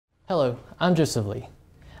Hello, I'm Joseph Lee.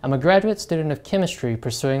 I'm a graduate student of chemistry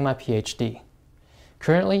pursuing my PhD.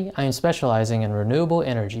 Currently, I am specializing in renewable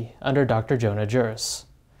energy under Dr. Jonah Juris.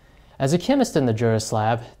 As a chemist in the Juris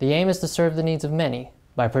lab, the aim is to serve the needs of many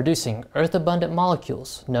by producing earth-abundant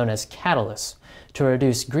molecules known as catalysts to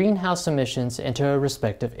reduce greenhouse emissions into a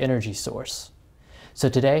respective energy source. So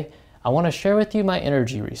today, I want to share with you my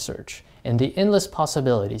energy research and the endless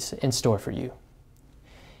possibilities in store for you.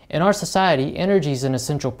 In our society, energy is an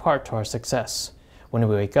essential part to our success. When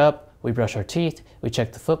we wake up, we brush our teeth, we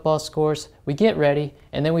check the football scores, we get ready,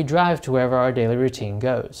 and then we drive to wherever our daily routine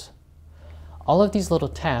goes. All of these little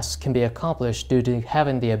tasks can be accomplished due to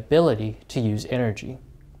having the ability to use energy.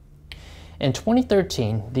 In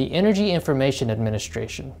 2013, the Energy Information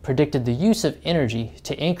Administration predicted the use of energy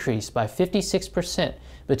to increase by 56%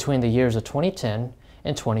 between the years of 2010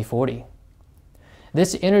 and 2040.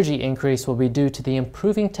 This energy increase will be due to the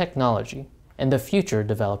improving technology and the future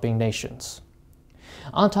developing nations.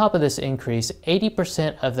 On top of this increase,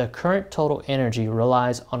 80% of the current total energy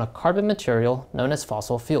relies on a carbon material known as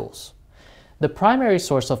fossil fuels. The primary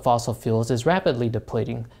source of fossil fuels is rapidly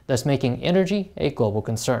depleting, thus making energy a global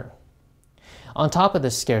concern. On top of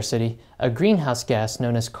this scarcity, a greenhouse gas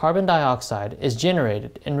known as carbon dioxide is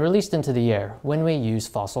generated and released into the air when we use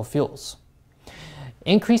fossil fuels.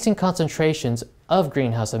 Increasing concentrations of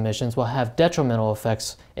greenhouse emissions will have detrimental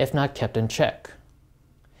effects if not kept in check.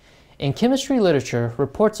 In chemistry literature,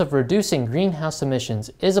 reports of reducing greenhouse emissions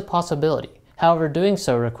is a possibility. However, doing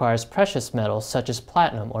so requires precious metals such as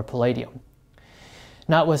platinum or palladium.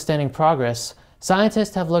 Notwithstanding progress,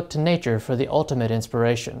 scientists have looked to nature for the ultimate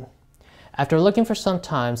inspiration. After looking for some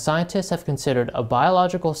time, scientists have considered a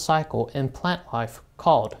biological cycle in plant life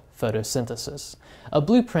called photosynthesis, a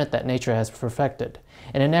blueprint that nature has perfected,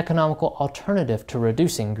 and an economical alternative to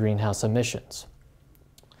reducing greenhouse emissions.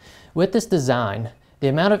 With this design, the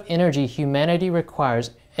amount of energy humanity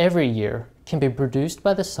requires every year can be produced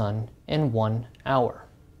by the sun in 1 hour.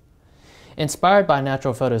 Inspired by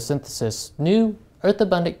natural photosynthesis, new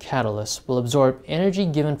earth-abundant catalysts will absorb energy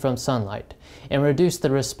given from sunlight and reduce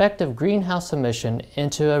the respective greenhouse emission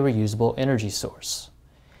into a reusable energy source.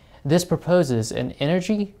 This proposes an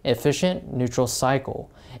energy-efficient neutral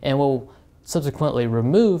cycle and will subsequently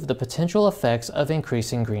remove the potential effects of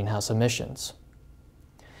increasing greenhouse emissions.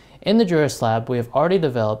 In the Juris lab, we have already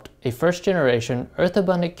developed a first-generation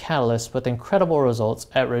earth-abundant catalyst with incredible results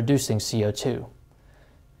at reducing CO2.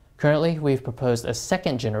 Currently, we've proposed a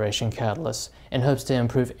second-generation catalyst in hopes to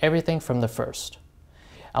improve everything from the first.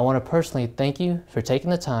 I want to personally thank you for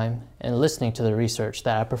taking the time and listening to the research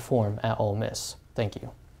that I perform at Ole Miss. Thank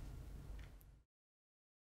you.